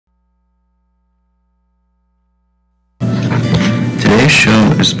Today's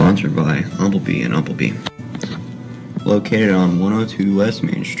show is sponsored by Umblebee and Umblebee, located on 102 West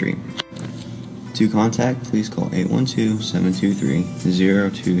Main Street. To contact, please call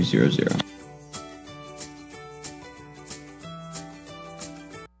 812-723-0200.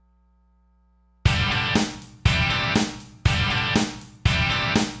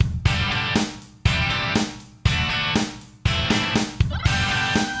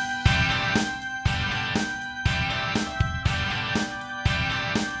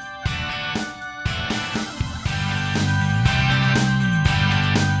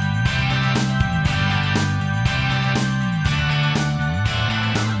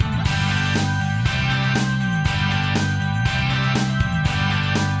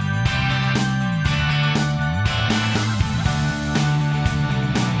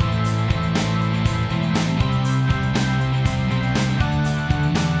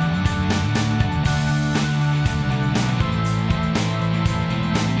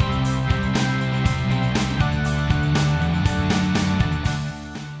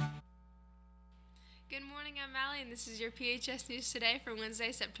 This is your PHS News Today for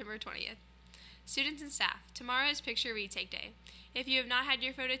Wednesday, September 20th. Students and staff, tomorrow is Picture Retake Day. If you have not had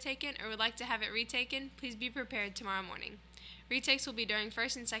your photo taken or would like to have it retaken, please be prepared tomorrow morning. Retakes will be during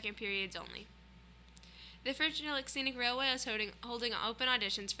first and second periods only. The French Scenic Railway is holding open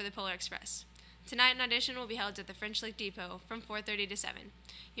auditions for the Polar Express. Tonight an audition will be held at the French Lake Depot from 4:30 to 7.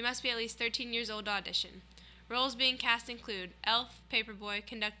 You must be at least 13 years old to audition. Roles being cast include elf, paperboy,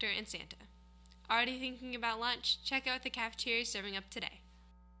 conductor, and Santa. Already thinking about lunch? Check out what the cafeteria is serving up today.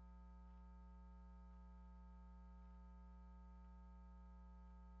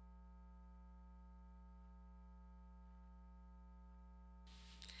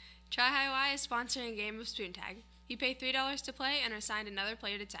 Try High Y is sponsoring a game of spoon tag. You pay $3 to play and are assigned another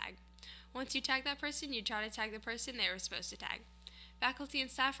player to tag. Once you tag that person, you try to tag the person they were supposed to tag. Faculty and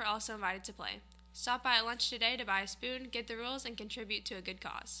staff are also invited to play. Stop by at lunch today to buy a spoon, get the rules, and contribute to a good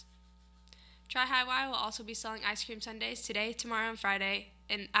cause. Try High Y will also be selling ice cream sundaes today, tomorrow, and Friday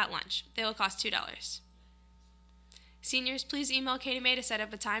at lunch. They will cost $2. Seniors, please email Katie Mae to set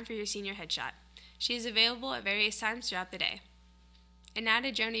up a time for your senior headshot. She is available at various times throughout the day. And now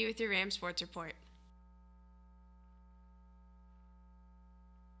to Joni with your Rams Sports Report.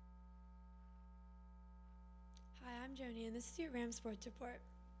 Hi, I'm Joni, and this is your Rams Sports Report.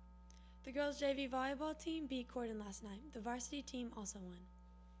 The girls' JV volleyball team beat Corden last night. The varsity team also won.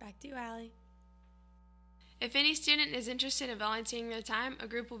 Back to you, Allie. If any student is interested in volunteering their time, a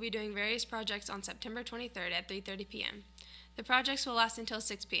group will be doing various projects on September 23rd at 3:30 p.m. The projects will last until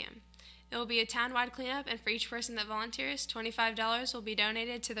 6 p.m. It will be a town-wide cleanup, and for each person that volunteers, $25 will be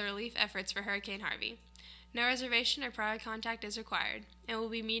donated to the relief efforts for Hurricane Harvey. No reservation or prior contact is required, and we'll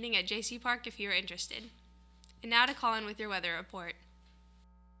be meeting at J.C. Park if you are interested. And now to call in with your weather report.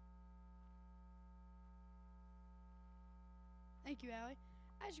 Thank you, Allie.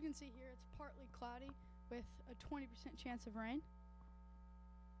 As you can see here, it's partly cloudy with a 20% chance of rain.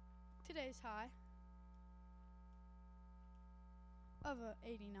 Today's high of a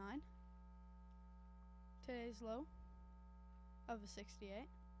 89. Today's low of a 68.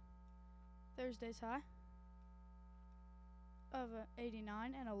 Thursday's high of a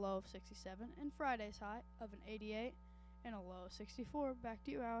 89 and a low of 67. And Friday's high of an 88 and a low of 64. Back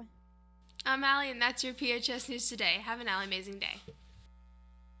to you, Allie. I'm Allie, and that's your PHS News Today. Have an amazing day.